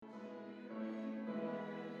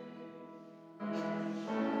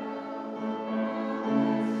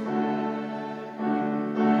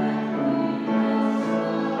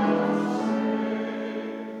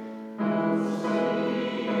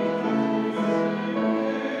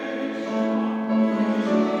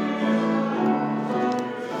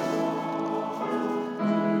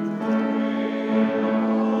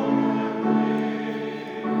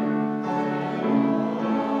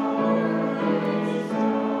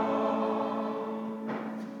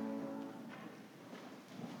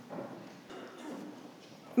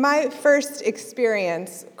My first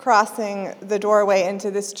experience crossing the doorway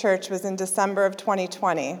into this church was in December of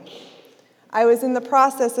 2020. I was in the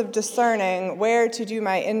process of discerning where to do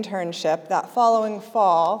my internship that following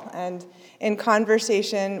fall, and in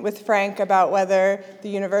conversation with Frank about whether the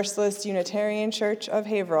Universalist Unitarian Church of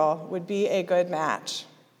Haverhill would be a good match.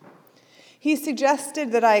 He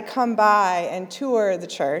suggested that I come by and tour the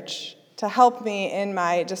church to help me in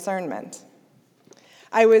my discernment.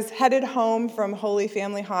 I was headed home from Holy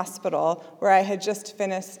Family Hospital, where I had just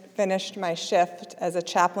finished my shift as a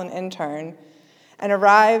chaplain intern, and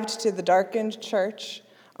arrived to the darkened church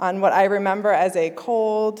on what I remember as a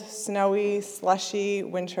cold, snowy, slushy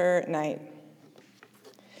winter night.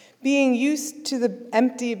 Being used to the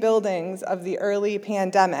empty buildings of the early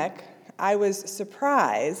pandemic, I was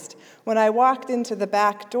surprised when I walked into the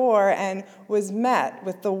back door and was met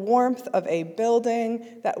with the warmth of a building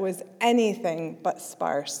that was anything but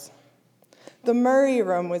sparse. The Murray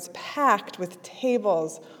Room was packed with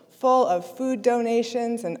tables full of food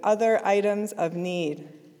donations and other items of need.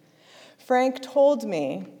 Frank told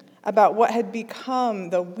me about what had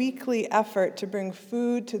become the weekly effort to bring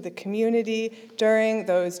food to the community during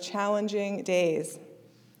those challenging days.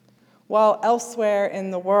 While elsewhere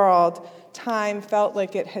in the world, time felt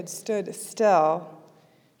like it had stood still,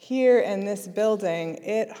 here in this building,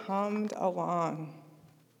 it hummed along.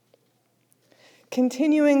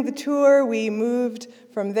 Continuing the tour, we moved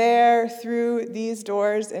from there through these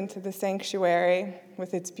doors into the sanctuary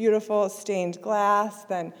with its beautiful stained glass,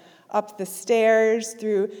 then up the stairs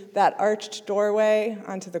through that arched doorway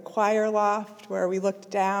onto the choir loft where we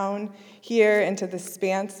looked down here into the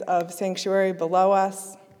expanse of sanctuary below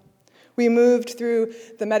us. We moved through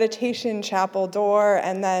the meditation chapel door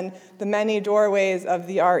and then the many doorways of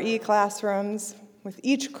the RE classrooms. With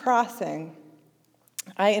each crossing,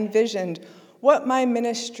 I envisioned what my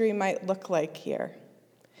ministry might look like here.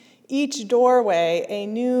 Each doorway, a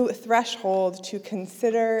new threshold to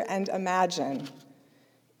consider and imagine.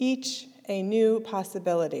 Each a new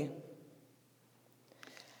possibility.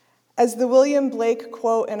 As the William Blake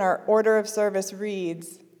quote in our order of service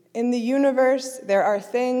reads, "In the universe, there are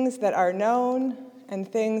things that are known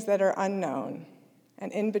and things that are unknown,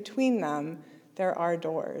 and in between them, there are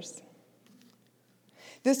doors."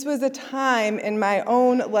 This was a time in my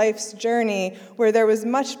own life's journey where there was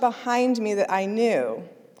much behind me that I knew,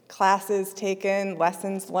 classes taken,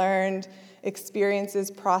 lessons learned,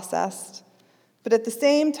 experiences processed. But at the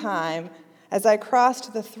same time, as I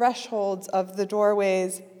crossed the thresholds of the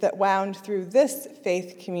doorways that wound through this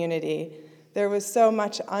faith community, there was so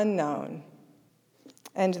much unknown.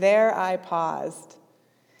 And there I paused,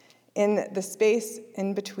 in the space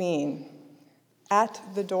in between, at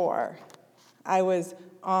the door. I was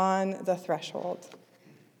on the threshold.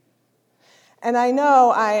 And I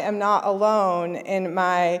know I am not alone in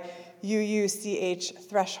my UUCH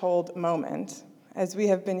threshold moment, as we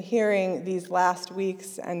have been hearing these last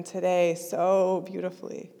weeks and today so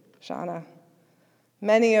beautifully, Shauna.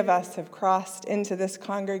 Many of us have crossed into this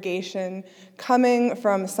congregation, coming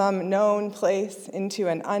from some known place into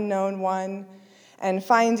an unknown one, and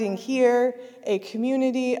finding here a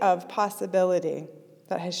community of possibility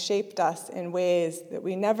that has shaped us in ways that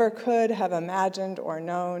we never could have imagined or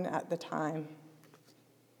known at the time.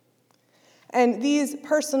 And these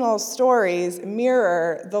personal stories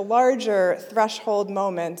mirror the larger threshold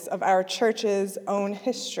moments of our church's own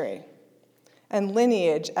history and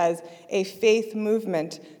lineage as a faith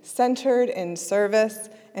movement centered in service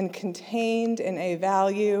and contained in a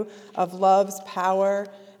value of love's power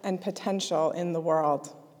and potential in the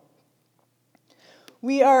world.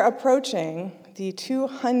 We are approaching the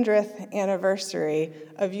 200th anniversary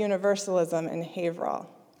of Universalism in Haverhill.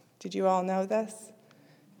 Did you all know this?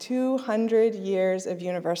 200 years of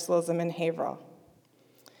Universalism in Haverhill.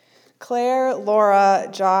 Claire, Laura,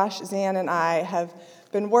 Josh, Zan, and I have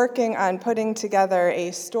been working on putting together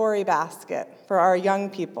a story basket for our young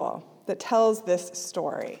people that tells this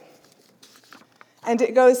story. And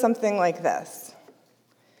it goes something like this.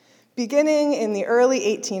 Beginning in the early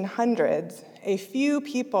 1800s, a few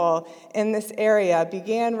people in this area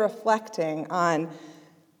began reflecting on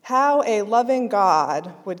how a loving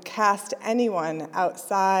God would cast anyone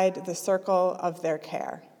outside the circle of their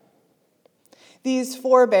care. These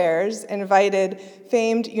forebears invited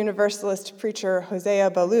famed Universalist preacher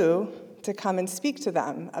Hosea Ballou to come and speak to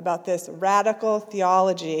them about this radical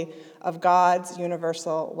theology of God's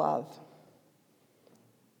universal love.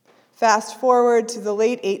 Fast forward to the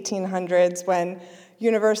late 1800s when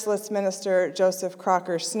Universalist minister Joseph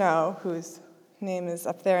Crocker Snow, whose name is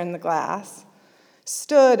up there in the glass,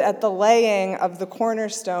 stood at the laying of the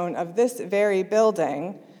cornerstone of this very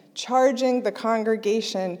building charging the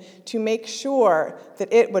congregation to make sure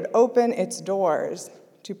that it would open its doors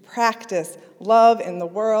to practice love in the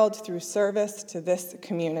world through service to this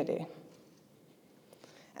community.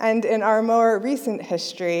 And in our more recent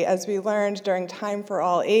history, as we learned during Time for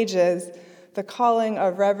All Ages, the calling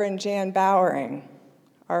of Reverend Jan Bowering,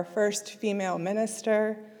 our first female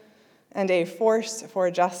minister, and a force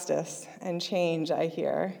for justice and change, I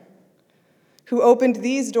hear, who opened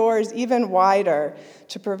these doors even wider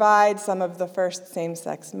to provide some of the first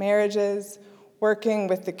same-sex marriages, working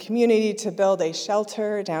with the community to build a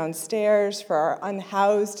shelter downstairs for our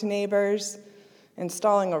unhoused neighbors,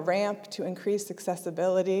 installing a ramp to increase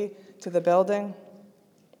accessibility to the building.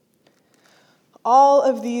 All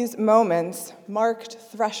of these moments marked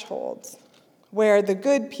thresholds where the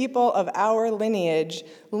good people of our lineage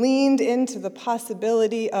leaned into the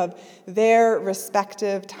possibility of their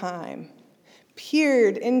respective time,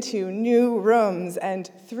 peered into new rooms and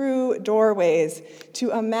through doorways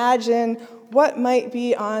to imagine what might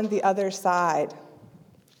be on the other side,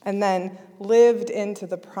 and then lived into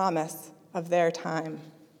the promise of their time.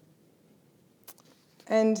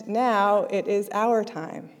 And now it is our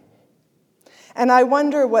time. And I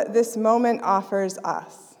wonder what this moment offers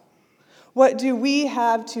us. What do we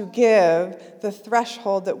have to give the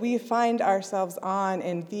threshold that we find ourselves on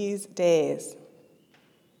in these days?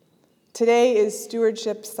 Today is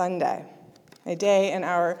Stewardship Sunday, a day in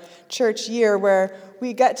our church year where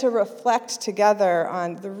we get to reflect together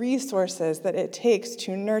on the resources that it takes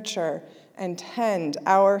to nurture and tend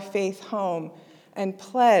our faith home and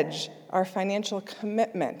pledge our financial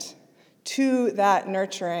commitment to that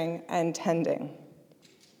nurturing and tending.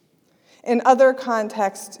 In other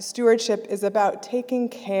contexts, stewardship is about taking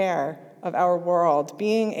care of our world,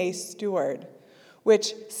 being a steward,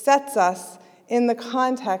 which sets us in the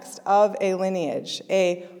context of a lineage,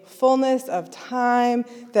 a fullness of time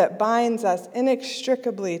that binds us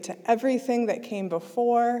inextricably to everything that came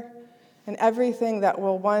before and everything that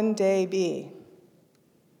will one day be.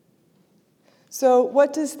 So,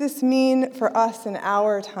 what does this mean for us in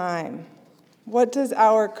our time? What does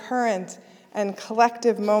our current and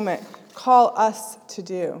collective moment call us to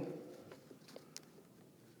do?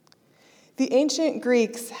 The ancient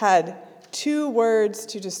Greeks had two words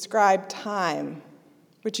to describe time,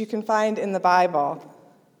 which you can find in the Bible: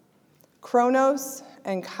 chronos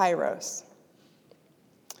and kairos.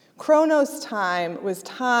 Chronos time was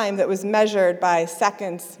time that was measured by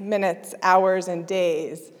seconds, minutes, hours, and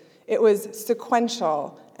days. It was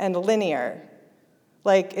sequential and linear,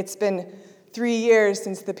 like it's been 3 years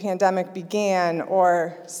since the pandemic began,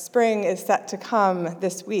 or spring is set to come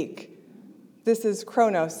this week. This is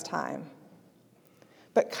chronos time.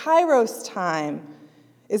 But kairos time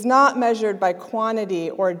is not measured by quantity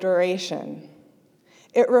or duration.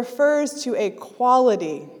 It refers to a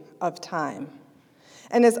quality of time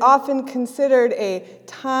and is often considered a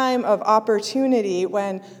time of opportunity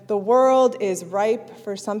when the world is ripe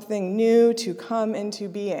for something new to come into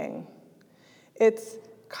being. It's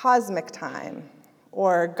cosmic time,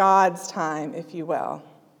 or God's time, if you will.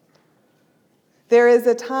 There is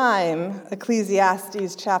a time,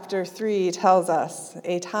 Ecclesiastes chapter 3 tells us,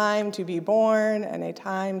 a time to be born and a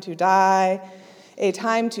time to die, a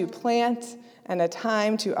time to plant and a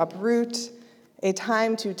time to uproot, a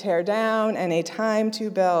time to tear down and a time to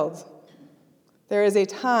build. There is a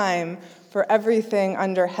time for everything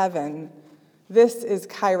under heaven. This is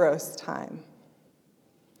kairos time.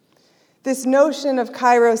 This notion of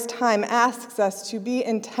kairos time asks us to be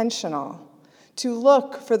intentional, to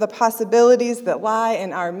look for the possibilities that lie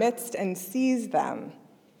in our midst and seize them.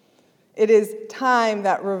 It is time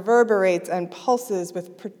that reverberates and pulses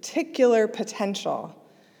with particular potential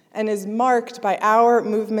and is marked by our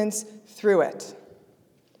movements through it.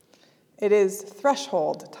 It is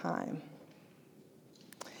threshold time.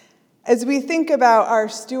 As we think about our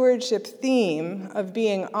stewardship theme of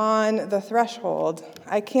being on the threshold,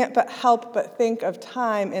 I can't help but think of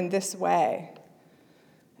time in this way.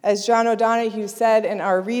 As John O'Donohue said in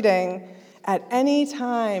our reading, at any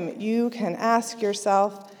time you can ask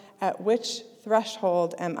yourself, at which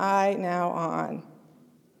threshold am I now on?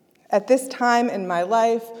 At this time in my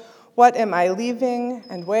life, what am I leaving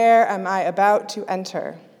and where am I about to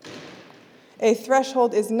enter? A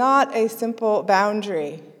threshold is not a simple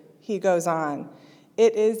boundary, he goes on.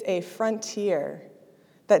 It is a frontier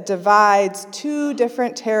that divides two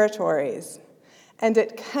different territories, and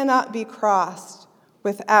it cannot be crossed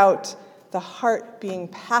without the heart being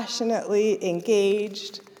passionately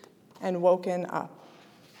engaged and woken up.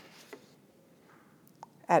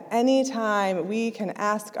 At any time, we can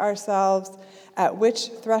ask ourselves, at which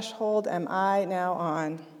threshold am I now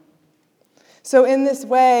on? So in this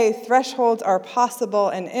way, thresholds are possible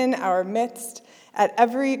and in our midst at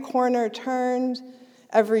every corner turned,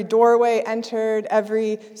 every doorway entered,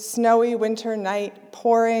 every snowy winter night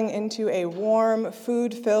pouring into a warm,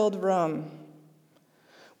 food-filled room.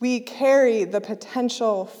 We carry the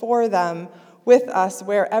potential for them with us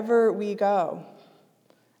wherever we go.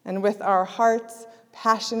 And with our hearts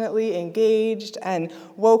passionately engaged and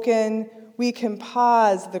woken, we can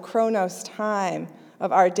pause the chronos time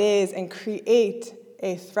of our days and create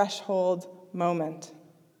a threshold moment.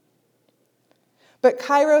 But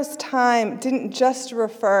Kairos time didn't just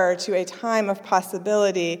refer to a time of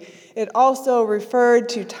possibility, it also referred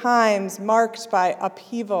to times marked by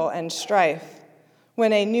upheaval and strife,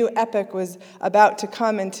 when a new epoch was about to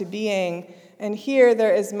come into being, and here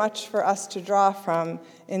there is much for us to draw from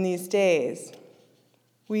in these days.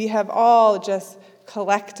 We have all just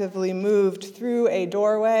collectively moved through a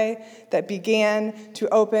doorway that began to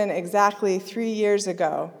open exactly 3 years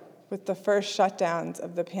ago with the first shutdowns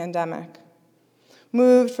of the pandemic.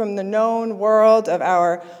 Moved from the known world of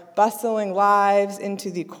our bustling lives into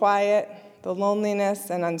the quiet, the loneliness,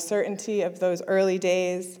 and uncertainty of those early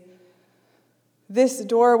days. This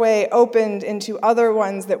doorway opened into other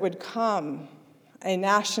ones that would come, a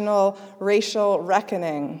national racial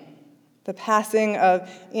reckoning, the passing of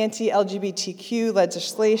anti-LGBTQ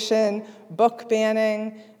legislation, book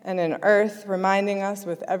banning, and an earth reminding us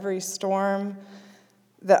with every storm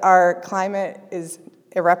that our climate is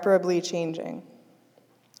irreparably changing.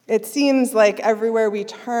 It seems like everywhere we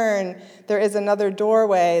turn, there is another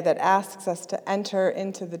doorway that asks us to enter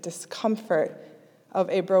into the discomfort of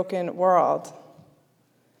a broken world.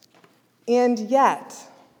 And yet,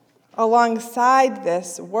 alongside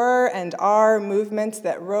this were and are movements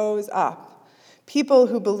that rose up, people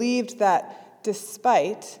who believed that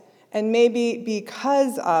despite, and maybe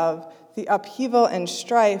because of, the upheaval and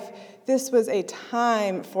strife, this was a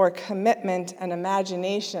time for commitment and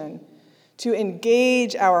imagination, to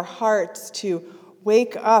engage our hearts, to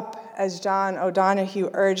wake up, as John O'Donohue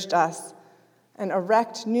urged us, and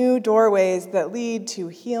erect new doorways that lead to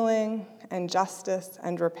healing and justice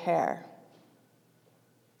and repair.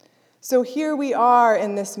 So here we are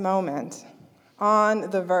in this moment, on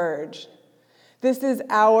the verge. This is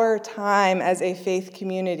our time as a faith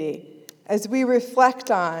community, as we reflect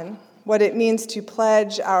on what it means to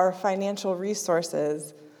pledge our financial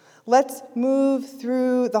resources. Let's move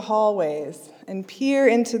through the hallways and peer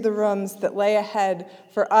into the rooms that lay ahead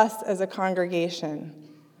for us as a congregation.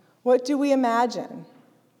 What do we imagine?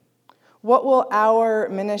 What will our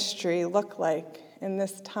ministry look like in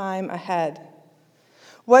this time ahead?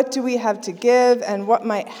 What do we have to give, and what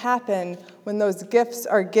might happen when those gifts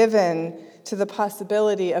are given to the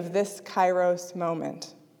possibility of this Kairos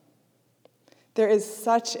moment? There is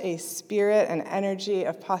such a spirit and energy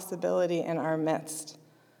of possibility in our midst.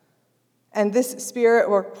 And this spirit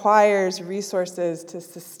requires resources to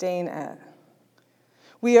sustain it.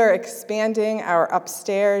 We are expanding our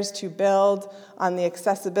upstairs to build on the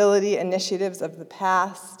accessibility initiatives of the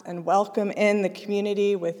past and welcome in the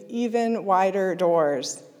community with even wider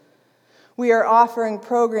doors. We are offering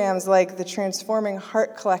programs like the Transforming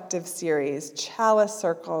Heart Collective series, chalice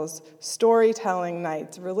circles, storytelling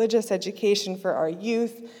nights, religious education for our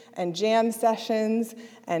youth, and jam sessions,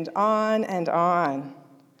 and on and on.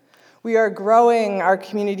 We are growing our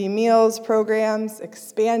community meals programs,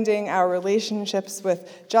 expanding our relationships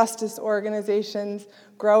with justice organizations,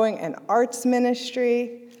 growing an arts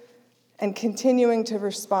ministry, and continuing to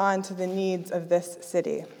respond to the needs of this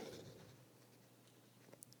city.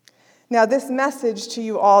 Now, this message to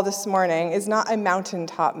you all this morning is not a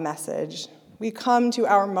mountaintop message. We come to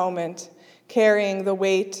our moment carrying the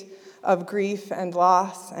weight of grief and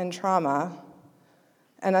loss and trauma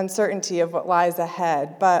and uncertainty of what lies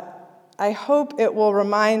ahead, but I hope it will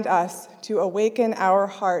remind us to awaken our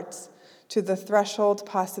hearts to the threshold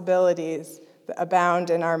possibilities that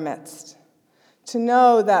abound in our midst. To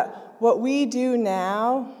know that what we do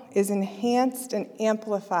now is enhanced and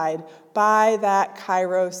amplified by that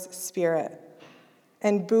Kairos spirit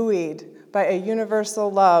and buoyed by a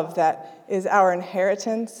universal love that is our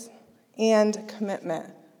inheritance and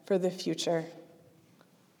commitment for the future.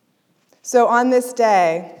 So on this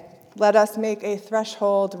day, let us make a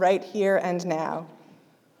threshold right here and now.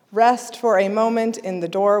 Rest for a moment in the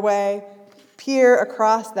doorway, peer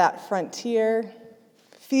across that frontier,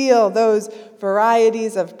 feel those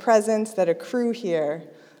varieties of presence that accrue here.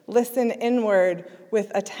 Listen inward with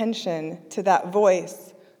attention to that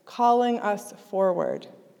voice calling us forward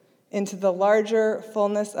into the larger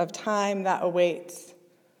fullness of time that awaits.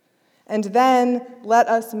 And then let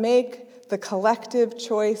us make the collective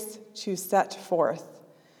choice to set forth,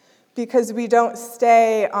 because we don't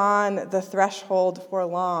stay on the threshold for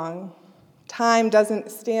long. Time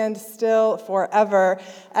doesn't stand still forever.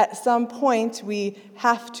 At some point, we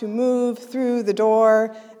have to move through the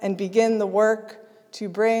door and begin the work to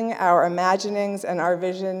bring our imaginings and our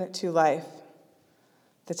vision to life.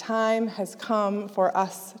 The time has come for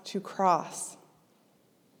us to cross.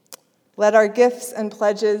 Let our gifts and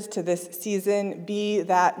pledges to this season be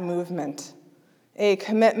that movement, a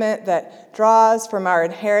commitment that draws from our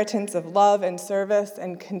inheritance of love and service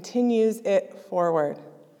and continues it forward.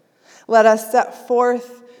 Let us set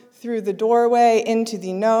forth through the doorway into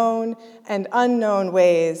the known and unknown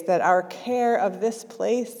ways that our care of this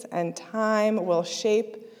place and time will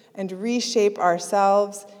shape and reshape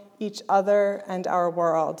ourselves, each other, and our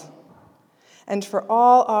world. And for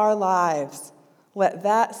all our lives, let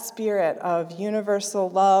that spirit of universal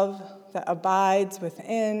love that abides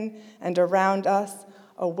within and around us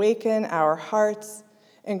awaken our hearts,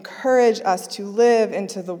 encourage us to live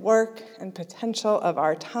into the work and potential of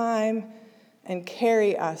our time, and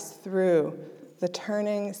carry us through the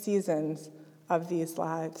turning seasons of these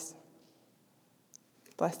lives.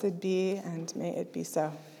 Blessed be, and may it be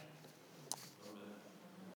so.